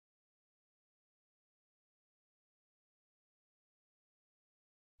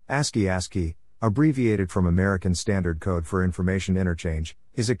ASCII, abbreviated from American Standard Code for Information Interchange,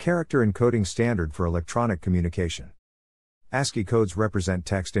 is a character encoding standard for electronic communication. ASCII codes represent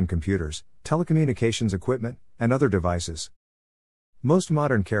text in computers, telecommunications equipment, and other devices. Most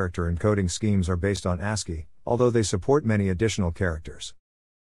modern character encoding schemes are based on ASCII, although they support many additional characters.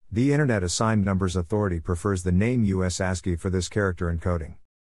 The Internet Assigned Numbers Authority prefers the name US-ASCII for this character encoding.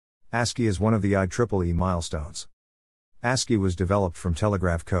 ASCII is one of the IEEE milestones. ASCII was developed from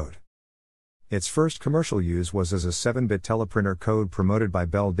telegraph code. Its first commercial use was as a 7-bit teleprinter code promoted by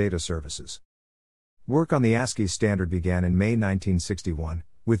Bell Data Services. Work on the ASCII standard began in May 1961,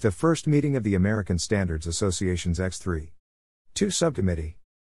 with the first meeting of the American Standards Association's X3. 2 Subcommittee.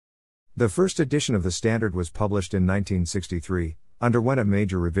 The first edition of the standard was published in 1963, underwent a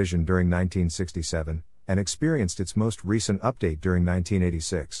major revision during 1967, and experienced its most recent update during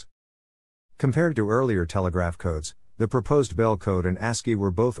 1986. Compared to earlier telegraph codes, the proposed Bell code and ASCII were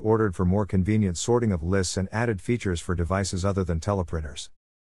both ordered for more convenient sorting of lists and added features for devices other than teleprinters.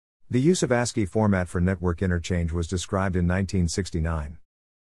 The use of ASCII format for network interchange was described in 1969.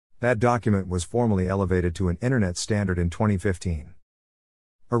 That document was formally elevated to an Internet standard in 2015.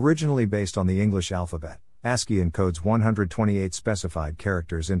 Originally based on the English alphabet, ASCII encodes 128 specified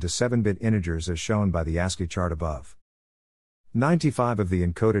characters into 7-bit integers as shown by the ASCII chart above. 95 of the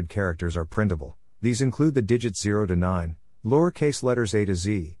encoded characters are printable. These include the digits 0 to 9, lowercase letters A to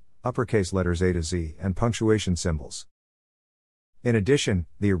Z, uppercase letters A to Z, and punctuation symbols. In addition,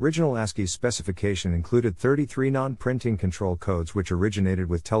 the original ASCII specification included 33 non-printing control codes which originated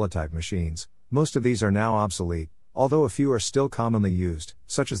with teletype machines. Most of these are now obsolete, although a few are still commonly used,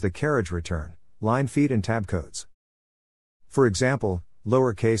 such as the carriage return, line feed, and tab codes. For example,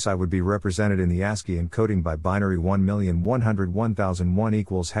 lowercase I would be represented in the ASCII encoding by binary 1,101,001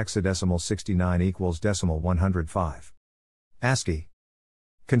 equals hexadecimal 69 equals decimal 105. ASCII.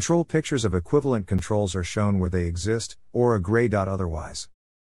 Control pictures of equivalent controls are shown where they exist, or a gray dot otherwise.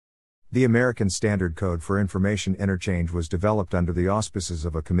 The American Standard Code for Information Interchange was developed under the auspices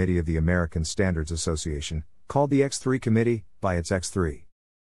of a committee of the American Standards Association, called the X3 Committee, by its X3.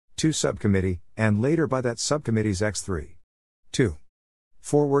 2 Subcommittee, and later by that subcommittee's X3. 2.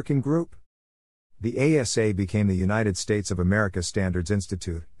 4 Working Group. The ASA became the United States of America Standards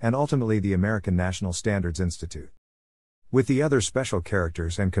Institute, and ultimately the American National Standards Institute. With the other special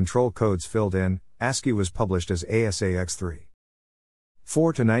characters and control codes filled in, ASCII was published as ASA X3.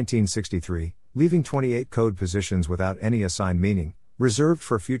 4 to 1963, leaving 28 code positions without any assigned meaning, reserved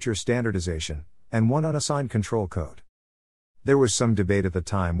for future standardization, and 1 unassigned control code. There was some debate at the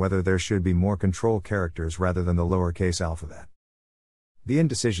time whether there should be more control characters rather than the lowercase alphabet. The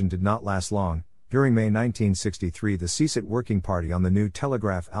indecision did not last long. During May 1963, the CSIT Working Party on the new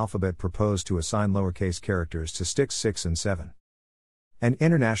telegraph alphabet proposed to assign lowercase characters to sticks 6 and 7. An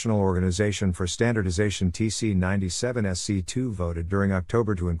International Organization for Standardization TC97SC2 voted during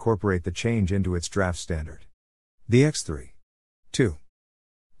October to incorporate the change into its draft standard. The X3. 2.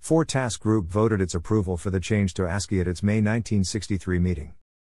 4 Task Group voted its approval for the change to ASCII at its May 1963 meeting.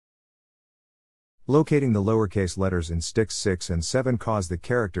 Locating the lowercase letters in sticks 6 and 7 caused the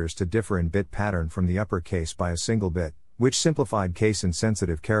characters to differ in bit pattern from the uppercase by a single bit, which simplified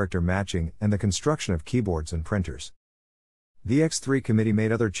case-insensitive character matching and the construction of keyboards and printers. The X3 committee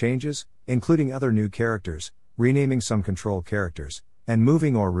made other changes, including other new characters, renaming some control characters, and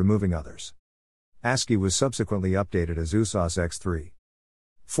moving or removing others. ASCII was subsequently updated as USAS X3.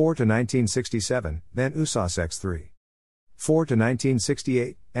 4 to 1967, then USAS X3. 4 to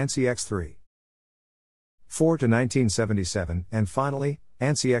 1968, ANSI X3. 4 to 1977, and finally,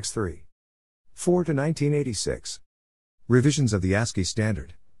 ANSI X3. 4 to 1986. Revisions of the ASCII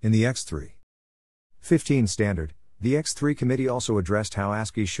standard, in the X3. 15 standard, the X3 committee also addressed how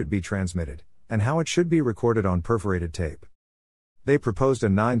ASCII should be transmitted, and how it should be recorded on perforated tape. They proposed a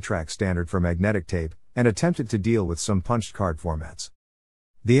 9-track standard for magnetic tape, and attempted to deal with some punched card formats.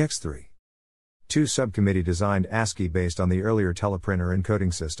 The X3. 2 Subcommittee designed ASCII based on the earlier teleprinter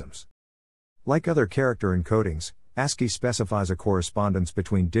encoding systems. Like other character encodings, ASCII specifies a correspondence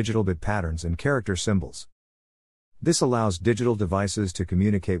between digital bit patterns and character symbols. This allows digital devices to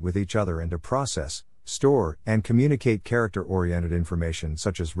communicate with each other and to process, store, and communicate character-oriented information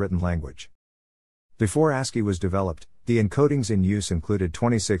such as written language. Before ASCII was developed, the encodings in use included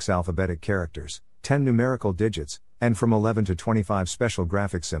 26 alphabetic characters, 10 numerical digits, and from 11 to 25 special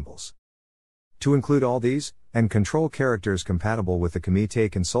graphic symbols. To include all these, and control characters compatible with the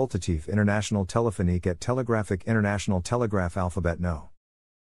Comité Consultatif International Téléphonique et Télégraphique International Telegraph Alphabet No.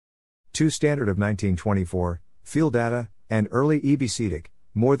 2 Standard of 1924, Field Data, and early ASCII,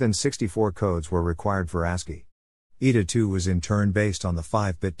 more than 64 codes were required for ASCII. ETA 2 was in turn based on the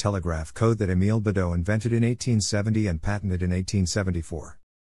 5-bit telegraph code that Émile Baudot invented in 1870 and patented in 1874.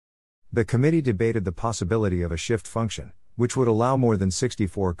 The committee debated the possibility of a shift function, which would allow more than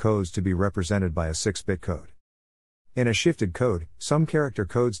 64 codes to be represented by a 6-bit code. In a shifted code, some character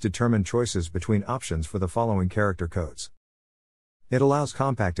codes determine choices between options for the following character codes. It allows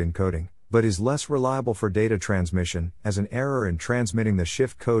compact encoding, but is less reliable for data transmission, as an error in transmitting the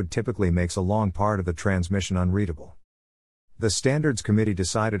shift code typically makes a long part of the transmission unreadable. The Standards Committee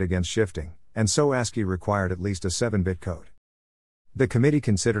decided against shifting, and so ASCII required at least a 7-bit code. The committee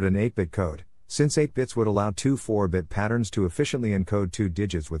considered an 8-bit code, since 8 bits would allow two 4-bit patterns to efficiently encode 2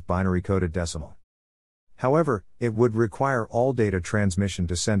 digits with binary-coded decimal. However, it would require all data transmission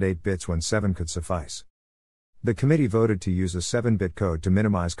to send 8 bits when 7 could suffice. The committee voted to use a 7-bit code to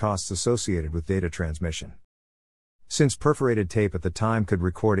minimize costs associated with data transmission. Since perforated tape at the time could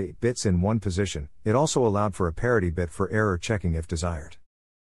record 8 bits in one position, it also allowed for a parity bit for error checking if desired.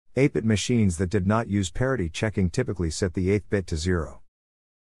 8-bit machines that did not use parity checking typically set the 8th bit to 0.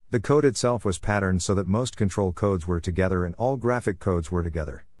 The code itself was patterned so that most control codes were together and all graphic codes were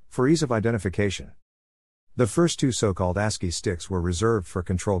together, for ease of identification. The first two so-called ASCII sticks were reserved for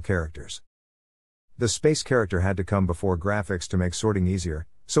control characters. The space character had to come before graphics to make sorting easier,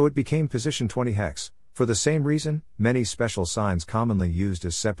 so it became position 20 hex. For the same reason, many special signs commonly used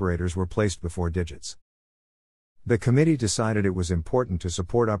as separators were placed before digits. The committee decided it was important to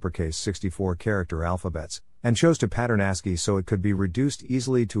support uppercase 64-character alphabets, and chose to pattern ASCII so it could be reduced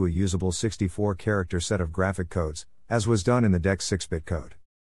easily to a usable 64-character set of graphic codes, as was done in the DEX 6-bit code.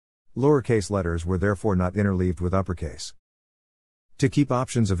 Lowercase letters were therefore not interleaved with uppercase. To keep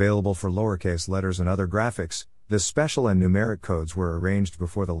options available for lowercase letters and other graphics, the special and numeric codes were arranged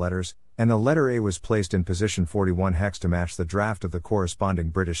before the letters, and the letter A was placed in position 41 hex to match the draft of the corresponding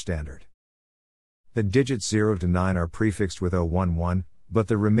British standard. The digits 0 to 9 are prefixed with 011, but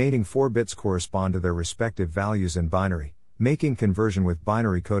the remaining 4 bits correspond to their respective values in binary, making conversion with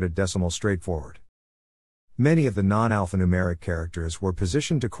binary-coded decimal straightforward. Many of the non-alphanumeric characters were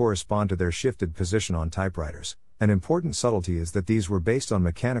positioned to correspond to their shifted position on typewriters. An important subtlety is that these were based on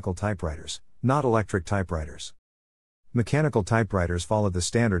mechanical typewriters, not electric typewriters. Mechanical typewriters followed the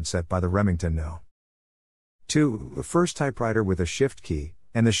standard set by the Remington No. 2, the first typewriter with a shift key,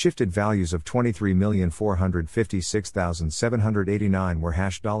 and the shifted values of 23,456,789 were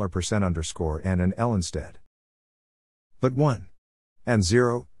 $% and an L instead. But 1 and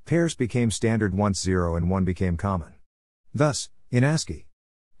 0 pairs became standard once 0 and 1 became common. Thus, in ASCII,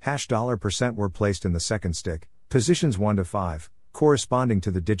 $% were placed in the second stick, positions 1 to 5, corresponding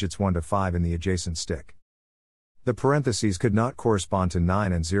to the digits 1 to 5 in the adjacent stick. The parentheses could not correspond to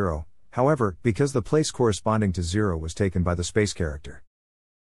 9 and 0, however, because the place corresponding to 0 was taken by the space character.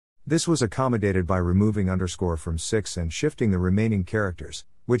 This was accommodated by removing underscore from 6 and shifting the remaining characters,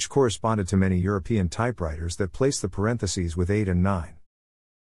 which corresponded to many European typewriters that placed the parentheses with 8 and 9.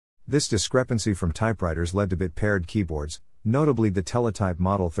 This discrepancy from typewriters led to bit-paired keyboards, notably the Teletype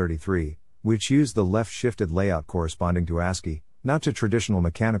Model 33, which used the left-shifted layout corresponding to ASCII, not to traditional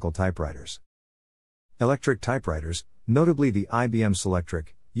mechanical typewriters. Electric typewriters, notably the IBM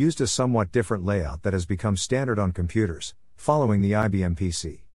Selectric, used a somewhat different layout that has become standard on computers, following the IBM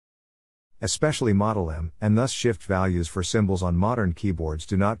PC. Especially Model M, and thus shift values for symbols on modern keyboards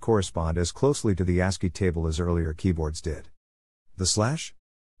do not correspond as closely to the ASCII table as earlier keyboards did. The slash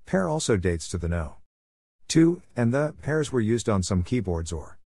pair also dates to the No. 2 and the pairs were used on some keyboards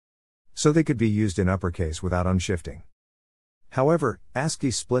so they could be used in uppercase without unshifting. However, ASCII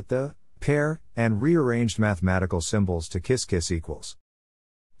split the pair and rearranged mathematical symbols to ๊æskiː equals.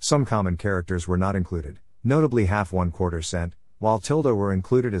 Some common characters were not included, notably half 1/4 cent, while tilde were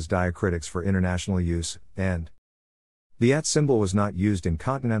included as diacritics for international use, and the @ symbol was not used in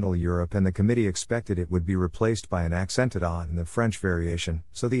continental Europe and the committee expected it would be replaced by an accented ä in the French variation,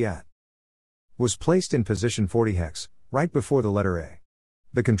 so the @ was placed in position 40 hex, right before the letter A.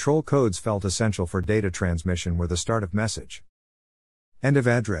 The control codes felt essential for data transmission were the start of message, end of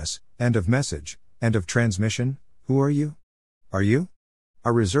address, end of message, end of transmission, who are you? Are you?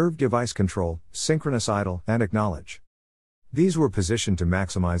 A reserved device control, synchronous idle, and acknowledge. These were positioned to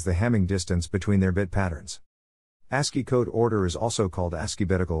maximize the Hamming distance between their bit patterns. ASCII code order is also called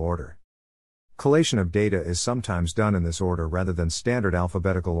alphabetical order. Collation of data is sometimes done in this order rather than standard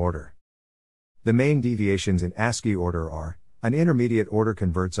alphabetical order. The main deviations in ASCII order are: an intermediate order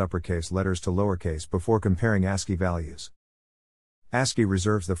converts uppercase letters to lowercase before comparing ASCII values. ASCII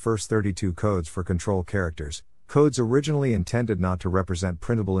reserves the first 32 codes for control characters, codes originally intended not to represent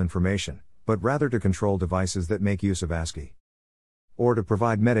printable information, but rather to control devices that make use of ASCII. or to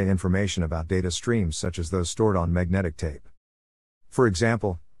provide meta information about data streams such as those stored on magnetic tape. For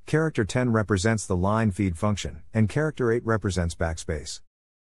example, character 10 represents the line feed function, and character 8 represents backspace.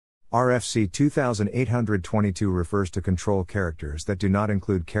 RFC 2822 refers to control characters that do not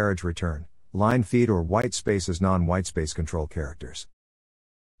include carriage return, line feed or white space as non-whitespace control characters.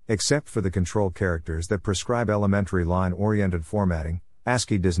 Except for the control characters that prescribe elementary line-oriented formatting,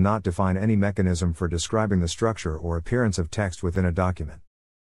 ASCII does not define any mechanism for describing the structure or appearance of text within a document.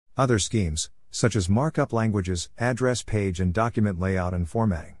 Other schemes, such as markup languages, address page and document layout and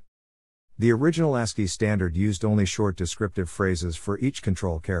formatting. The original ASCII standard used only short descriptive phrases for each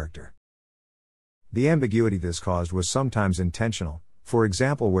control character. The ambiguity this caused was sometimes intentional, for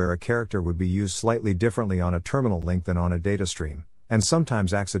example where a character would be used slightly differently on a terminal link than on a data stream, and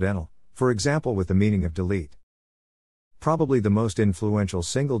sometimes accidental, for example with the meaning of delete. Probably the most influential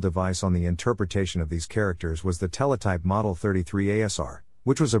single device on the interpretation of these characters was the teletype Model 33 ASR,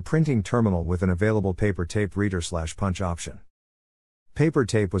 which was a printing terminal with an available paper tape reader/punch option. Paper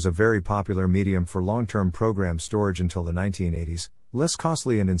tape was a very popular medium for long-term program storage until the 1980s, less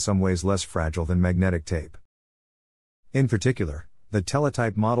costly and in some ways less fragile than magnetic tape. In particular, the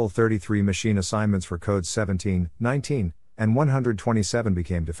teletype Model 33 machine assignments for codes 17, 19, and 127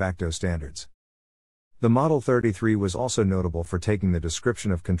 became de facto standards. The Model 33 was also notable for taking the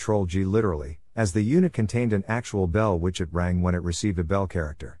description of Control G literally, as the unit contained an actual bell which it rang when it received a bell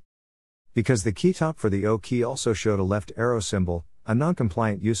character. Because the key top for the O key also showed a left arrow symbol, a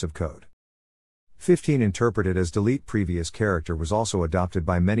non-compliant use of code. 15 interpreted as delete previous character was also adopted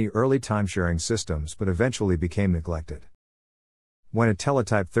by many early time-sharing systems but eventually became neglected. When a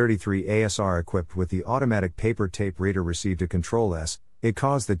teletype 33 ASR equipped with the automatic paper tape reader received a Control S, it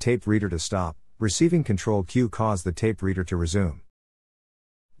caused the tape reader to stop, receiving Control Q caused the tape reader to resume.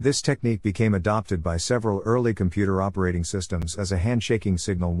 This technique became adopted by several early computer operating systems as a handshaking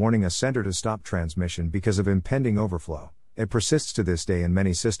signal warning a sender to stop transmission because of impending overflow. It persists to this day in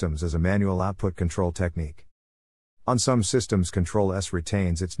many systems as a manual output control technique. On some systems Control S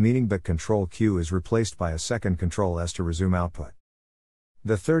retains its meaning but Control Q is replaced by a second Control S to resume output.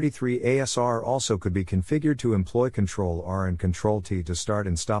 The 33 ASR also could be configured to employ Control R and Control T to start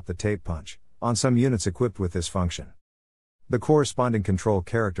and stop the tape punch, on some units equipped with this function. The corresponding control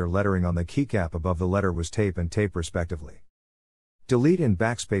character lettering on the keycap above the letter was tape and tape respectively. Delete and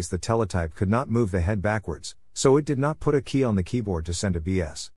backspace. The teletype could not move the head backwards, so it did not put a key on the keyboard to send a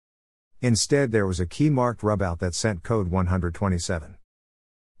BS. Instead there was a key marked rubout that sent code 127.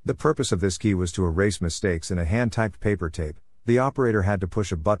 The purpose of this key was to erase mistakes in a hand-typed paper tape. The operator had to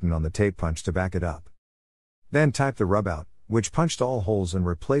push a button on the tape punch to back it up. Then type the rubout, which punched all holes and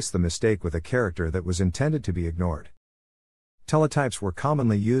replaced the mistake with a character that was intended to be ignored. Teletypes were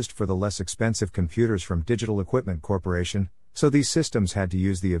commonly used for the less expensive computers from Digital Equipment Corporation, so these systems had to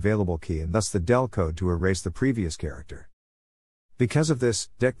use the available key and thus the del code to erase the previous character. Because of this,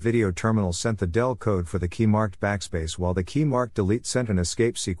 DEC video terminals sent the del code for the key marked backspace while the key marked delete sent an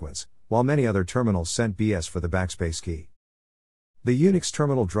escape sequence, while many other terminals sent BS for the backspace key. The Unix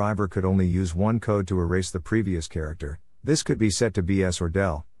terminal driver could only use one code to erase the previous character. This could be set to BS or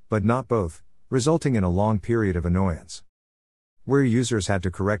del, but not both, resulting in a long period of annoyance, where users had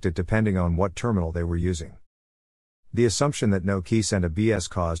to correct it depending on what terminal they were using. The assumption that no key sent a BS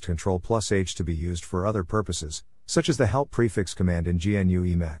caused Ctrl+H to be used for other purposes, such as the help prefix command in GNU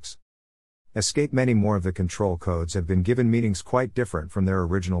Emacs. Escape. Many more of the control codes have been given meanings quite different from their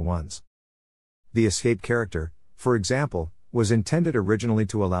original ones. The escape character, for example, was intended originally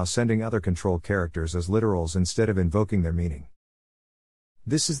to allow sending other control characters as literals instead of invoking their meaning.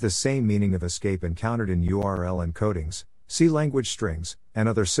 This is the same meaning of escape encountered in URL encodings, C language strings, and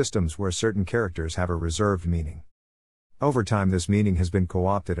other systems where certain characters have a reserved meaning. Over time this meaning has been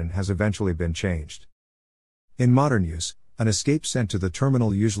co-opted and has eventually been changed. In modern use, an escape sent to the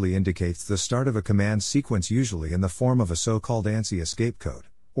terminal usually indicates the start of a command sequence, usually in the form of a so-called ANSI escape code,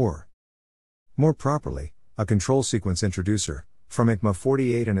 or, more properly, a control sequence introducer, from ICMA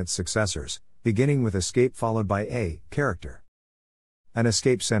 48 and its successors, beginning with escape followed by a character. An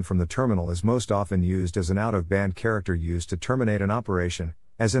escape sent from the terminal is most often used as an out-of-band character used to terminate an operation,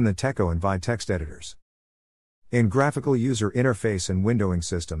 as in the TECO and VI text editors. In graphical user interface and windowing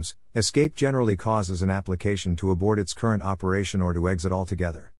systems, escape generally causes an application to abort its current operation or to exit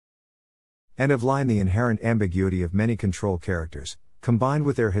altogether. End of line. The inherent ambiguity of many control characters, combined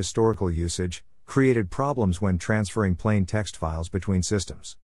with their historical usage, created problems when transferring plain text files between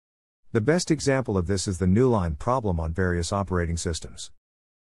systems. The best example of this is the new line problem on various operating systems.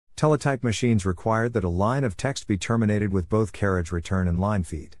 Teletype machines required that a line of text be terminated with both carriage return and line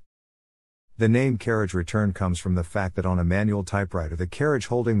feed. The name carriage return comes from the fact that on a manual typewriter the carriage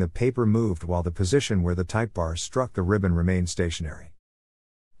holding the paper moved while the position where the type bar struck the ribbon remained stationary.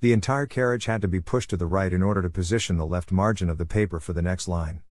 The entire carriage had to be pushed to the right in order to position the left margin of the paper for the next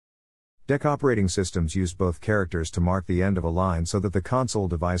line. DEC operating systems used both characters to mark the end of a line so that the console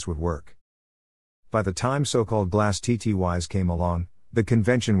device would work. By the time so-called glass TTYs came along, the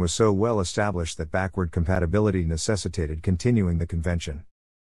convention was so well established that backward compatibility necessitated continuing the convention.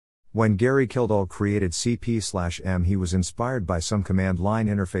 When Gary Kildall created CP/M, he was inspired by some command line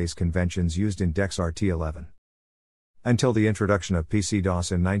interface conventions used in DEC's RT11. Until the introduction of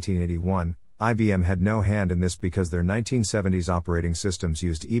PC-DOS in 1981, IBM had no hand in this because their 1970s operating systems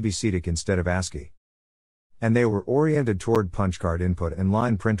used EBCDIC instead of ASCII. And they were oriented toward punchcard input and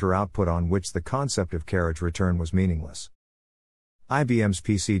line printer output, on which the concept of carriage return was meaningless. IBM's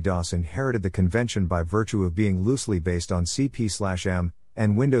PC-DOS inherited the convention by virtue of being loosely based on CP/M,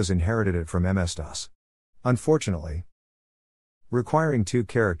 and Windows inherited it from MS-DOS. Unfortunately, requiring two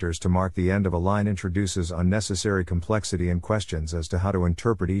characters to mark the end of a line introduces unnecessary complexity and questions as to how to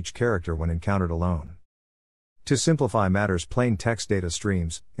interpret each character when encountered alone. To simplify matters, plain text data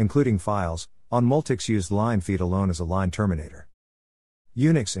streams, including files, on Multics used line feed alone as a line terminator.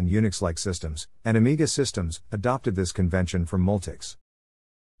 Unix and Unix-like systems, and Amiga systems, adopted this convention from Multics.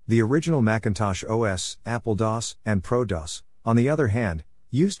 The original Macintosh OS, Apple DOS, and Pro-DOS, on the other hand,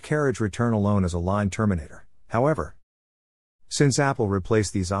 used carriage return alone as a line terminator. However, since Apple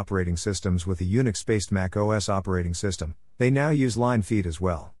replaced these operating systems with a Unix-based Mac OS operating system, they now use line feed as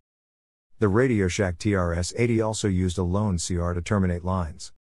well. The Radio Shack TRS-80 also used a lone CR to terminate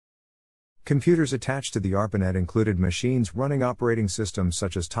lines. Computers attached to the ARPANET included machines running operating systems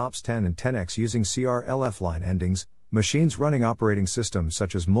such as TOPS 10 and 10X using CR/LF line endings, machines running operating systems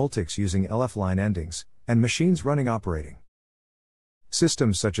such as Multics using LF line endings, and machines running operating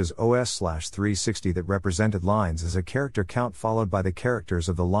systems such as OS/360 that represented lines as a character count followed by the characters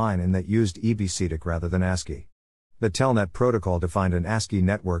of the line and that used EBCDIC rather than ASCII. The Telnet protocol defined an ASCII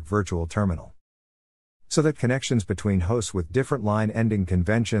network virtual terminal, so that connections between hosts with different line ending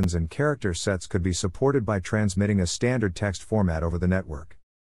conventions and character sets could be supported by transmitting a standard text format over the network.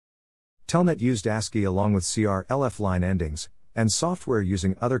 Telnet used ASCII along with CR/LF line endings, and software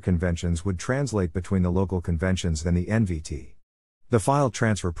using other conventions would translate between the local conventions than the NVT. The File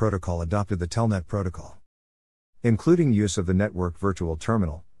Transfer Protocol adopted the Telnet protocol, including use of the network virtual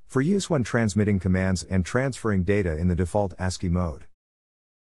terminal, for use when transmitting commands and transferring data in the default ASCII mode.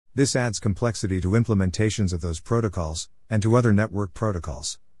 This adds complexity to implementations of those protocols, and to other network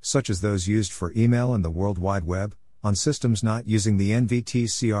protocols, such as those used for email and the World Wide Web, on systems not using the NVT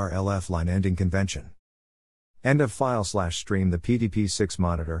CR/LF line ending convention. End of file/stream. The PDP-6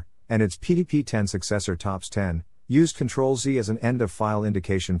 monitor, and its PDP-10 successor TOPS 10, used Control-Z as an end-of-file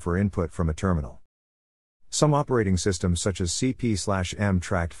indication for input from a terminal. Some operating systems such as CP/M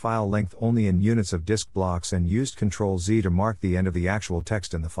tracked file length only in units of disk blocks and used Control-Z to mark the end of the actual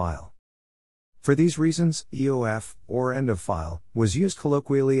text in the file. For these reasons, EOF, or end of file, was used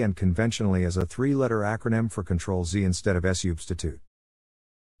colloquially and conventionally as a three-letter acronym for Control-Z instead of substitute.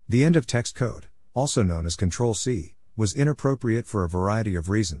 The end of text code, also known as Control-C, was inappropriate for a variety of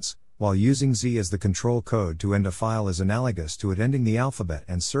reasons, while using Z as the control code to end a file is analogous to it ending the alphabet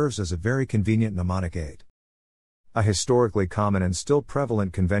and serves as a very convenient mnemonic aid. A historically common and still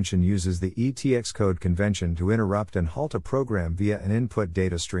prevalent convention uses the ETXCode convention to interrupt and halt a program via an input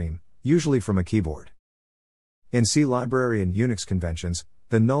data stream, usually from a keyboard. In C library and Unix conventions,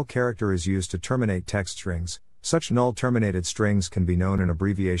 the null character is used to terminate text strings. Such null terminated strings can be known in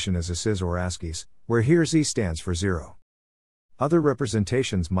abbreviation as ASS or ASCIIs, where here Z stands for 0. Other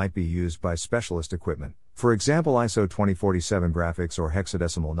representations might be used by specialist equipment, for example ISO 2047 graphics or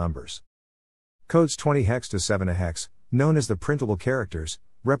hexadecimal numbers. Codes 20 hex to 7 hex, known as the printable characters,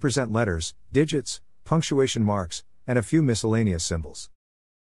 represent letters, digits, punctuation marks, and a few miscellaneous symbols.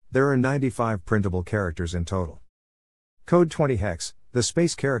 There are 95 printable characters in total. Code 20 hex, the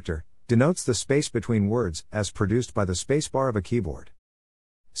space character, denotes the space between words, as produced by the spacebar of a keyboard.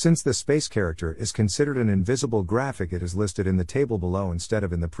 Since the space character is considered an invisible graphic, it is listed in the table below instead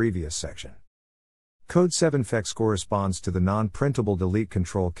of in the previous section. Code 7 hex corresponds to the non-printable delete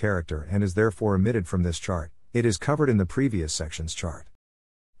control character and is therefore omitted from this chart. It is covered in the previous section's chart.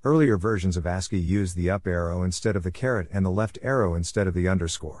 Earlier versions of ASCII used the up arrow instead of the caret and the left arrow instead of the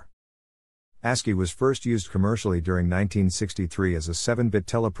underscore. ASCII was first used commercially during 1963 as a 7-bit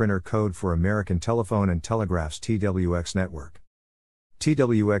teleprinter code for American Telephone and Telegraph's TWX network.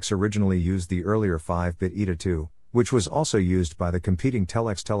 TWX originally used the earlier 5-bit ETA2, which was also used by the competing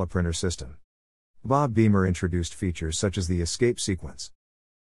Telex teleprinter system. Bob Beamer introduced features such as the escape sequence.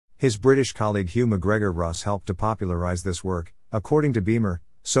 His British colleague Hugh McGregor-Russ helped to popularize this work, according to Beamer,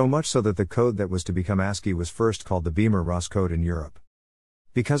 so much so that the code that was to become ASCII was first called the Beamer-Russ code in Europe.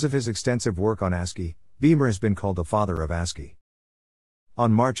 Because of his extensive work on ASCII, Beamer has been called the father of ASCII.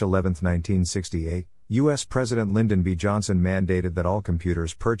 On March 11, 1968, U.S. President Lyndon B. Johnson mandated that all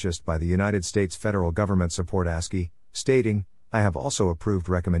computers purchased by the United States federal government support ASCII, stating, "I have also approved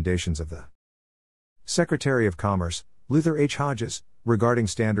recommendations of the Secretary of Commerce, Luther H. Hodges, regarding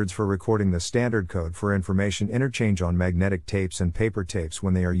standards for recording the standard code for information interchange on magnetic tapes and paper tapes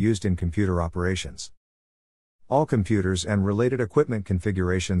when they are used in computer operations." All computers and related equipment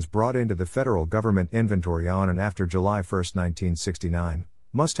configurations brought into the federal government inventory on and after July 1, 1969,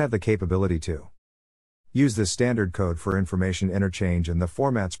 must have the capability to use the standard code for information interchange in the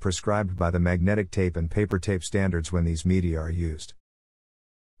formats prescribed by the magnetic tape and paper tape standards when these media are used.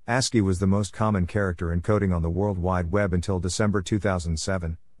 ASCII was the most common character encoding on the World Wide Web until December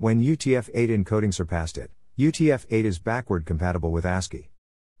 2007, when UTF-8 encoding surpassed it. UTF-8 is backward compatible with ASCII.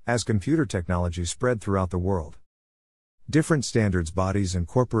 As computer technology spread throughout the world, different standards bodies and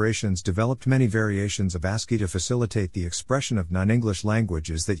corporations developed many variations of ASCII to facilitate the expression of non-English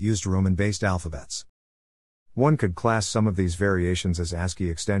languages that used Roman-based alphabets. One could class some of these variations as ASCII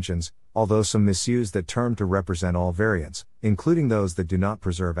extensions, although some misuse that term to represent all variants, including those that do not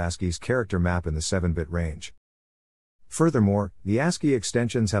preserve ASCII's character map in the 7-bit range. Furthermore, the ASCII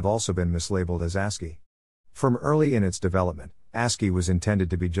extensions have also been mislabeled as ASCII. From early in its development, ASCII was intended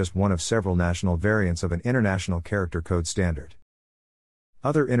to be just one of several national variants of an international character code standard.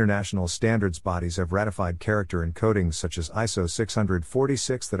 Other international standards bodies have ratified character encodings such as ISO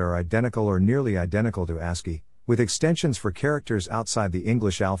 646 that are identical or nearly identical to ASCII, with extensions for characters outside the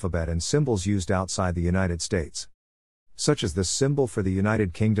English alphabet and symbols used outside the United States. Such as the symbol for the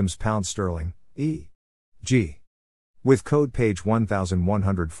United Kingdom's pound sterling, E.g. with code page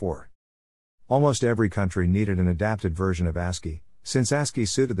 1104. Almost every country needed an adapted version of ASCII, since ASCII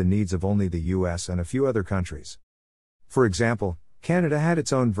suited the needs of only the US and a few other countries. For example, Canada had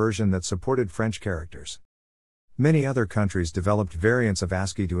its own version that supported French characters. Many other countries developed variants of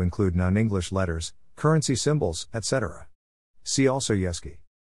ASCII to include non-English letters, currency symbols, etc. See also ๊æskiː.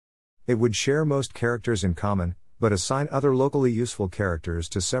 It would share most characters in common, but assign other locally useful characters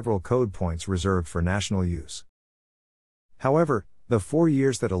to several code points reserved for national use. However, the 4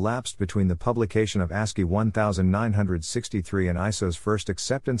 years that elapsed between the publication of ASCII 1963 and ISO's first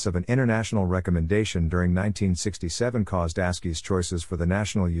acceptance of an international recommendation during 1967 caused ASCII's choices for the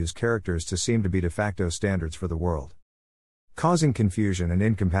national use characters to seem to be de facto standards for the world, causing confusion and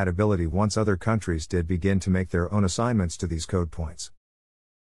incompatibility once other countries did begin to make their own assignments to these code points.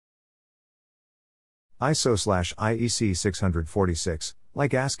 ISO/IEC 646,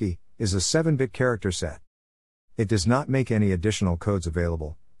 like ASCII, is a 7-bit character set. It does not make any additional codes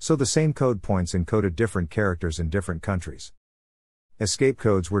available, so the same code points encoded different characters in different countries. Escape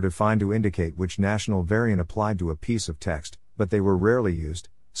codes were defined to indicate which national variant applied to a piece of text, but they were rarely used,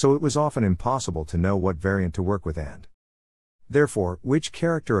 so it was often impossible to know what variant to work with and therefore which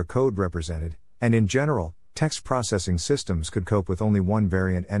character a code represented, and in general, text processing systems could cope with only one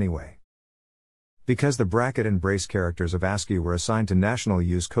variant anyway. Because the bracket and brace characters of ASCII were assigned to national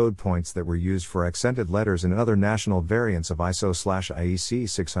use code points that were used for accented letters in other national variants of ISO/IEC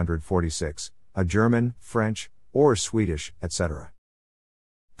 646, a German, French, or Swedish, etc.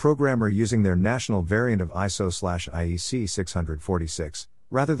 Programmer using their national variant of ISO/IEC 646,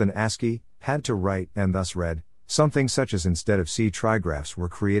 rather than ASCII, had to write, and thus read, something such as instead of C. trigraphs were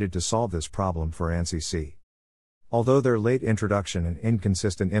created to solve this problem for ANSI X3. Although their late introduction and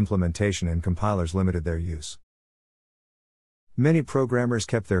inconsistent implementation in compilers limited their use. Many programmers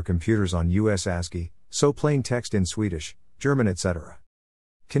kept their computers on US-ASCII, so plain text in Swedish, German etc.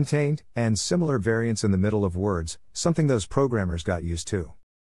 contained, and similar variants in the middle of words, something those programmers got used to.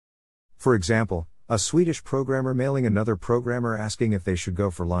 For example, a Swedish programmer mailing another programmer asking if they should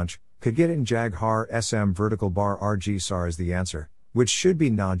go for lunch, could get in jag har SM vertical bar RG sar as the answer, which should be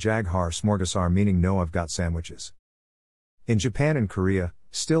na jag har smorgasar, meaning no, I've got sandwiches. In Japan and Korea,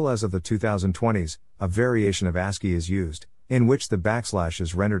 still as of the 2020s, a variation of ASCII is used, in which the backslash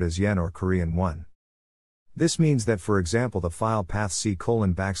is rendered as yen or Korean won. This means that, for example, the file path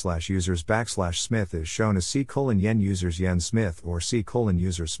C:\users \smith is shown as C:\yen users yen smith or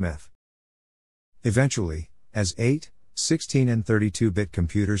C:\user smith. Eventually, as 8, 16 and 32-bit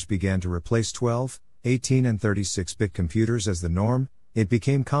computers began to replace 12, 18 and 36-bit computers as the norm, it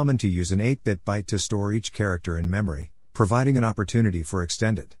became common to use an 8-bit byte to store each character in memory, providing an opportunity for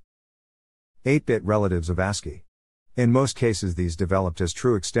extended 8-bit relatives of ASCII. In most cases these developed as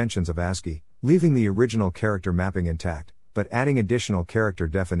true extensions of ASCII, leaving the original character mapping intact, but adding additional character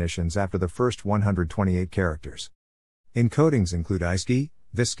definitions after the first 128 characters. Encodings include æskiː,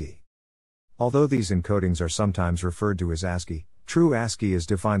 ASCII. Although these encodings are sometimes referred to as ASCII, true ASCII is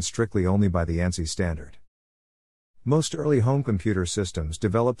defined strictly only by the ANSI standard. Most early home computer systems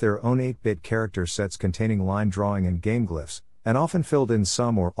developed their own 8-bit character sets containing line drawing and game glyphs, and often filled in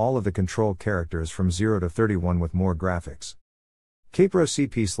some or all of the control characters from 0 to 31 with more graphics. Kaypro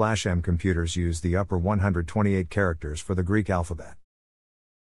CP/M computers use the upper 128 characters for the Greek alphabet.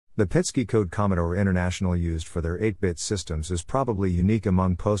 The ̆æskiː code Commodore International used for their 8-bit systems is probably unique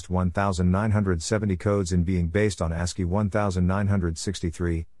among post-1970 codes in being based on ASCII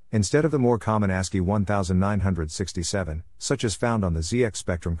 1963, instead of the more common ASCII 1967, such as found on the ZX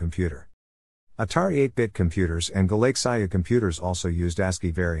Spectrum computer. Atari 8-bit computers and ๊æskiː computers also used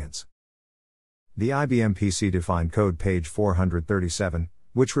ASCII variants. The IBM PC defined code page 437,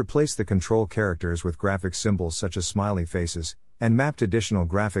 which replaced the control characters with graphic symbols such as smiley faces, and mapped additional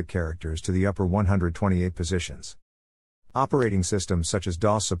graphic characters to the upper 128 positions. Operating systems such as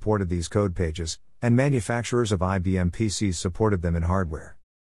DOS supported these code pages, and manufacturers of IBM PCs supported them in hardware.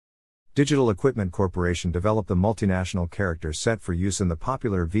 Digital Equipment Corporation developed the multinational character set for use in the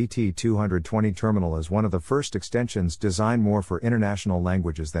popular VT220 terminal as one of the first extensions designed more for international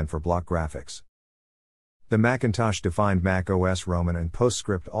languages than for block graphics. The Macintosh defined Mac OS Roman and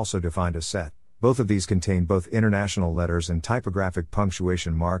PostScript also defined a set. Both of these contain both international letters and typographic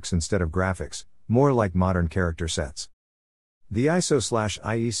punctuation marks instead of graphics, more like modern character sets. The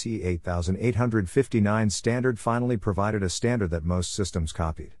ISO/IEC 8859 standard finally provided a standard that most systems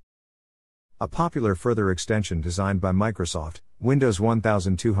copied. A popular further extension designed by Microsoft, Windows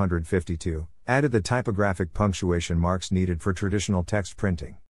 1252, added the typographic punctuation marks needed for traditional text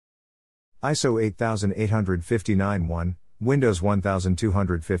printing. ISO 8859-1, Windows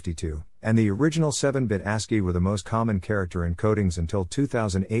 1252, and the original 7-bit ASCII were the most common character encodings until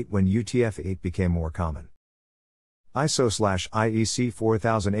 2008 when UTF-8 became more common. ISO/IEC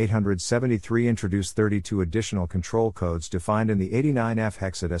 4873 introduced 32 additional control codes defined in the 89F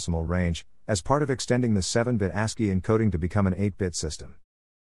hexadecimal range, as part of extending the 7-bit ASCII encoding to become an 8-bit system.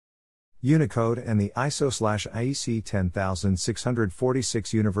 Unicode and the ISO/IEC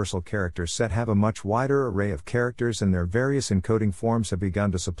 10646 universal character set have a much wider array of characters, and their various encoding forms have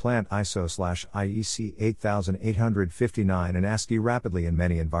begun to supplant ISO/IEC 8859 and ASCII rapidly in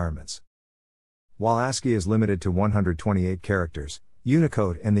many environments. While ASCII is limited to 128 characters,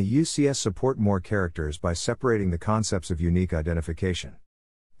 Unicode and the UCS support more characters by separating the concepts of unique identification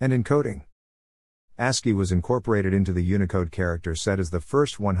and encoding. ASCII was incorporated into the Unicode character set as the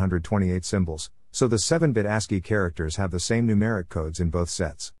first 128 symbols, so the 7-bit ASCII characters have the same numeric codes in both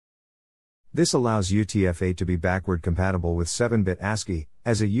sets. This allows UTF-8 to be backward compatible with 7-bit ASCII,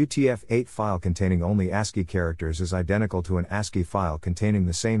 as a UTF-8 file containing only ASCII characters is identical to an ASCII file containing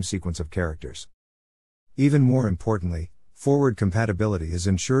the same sequence of characters. Even more importantly, forward compatibility is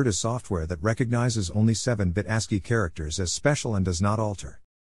ensured as software that recognizes only 7-bit ASCII characters as special and does not alter.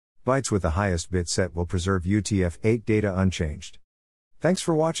 Bytes with the highest bit set will preserve UTF-8 data unchanged. Thanks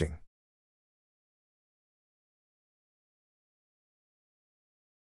for watching.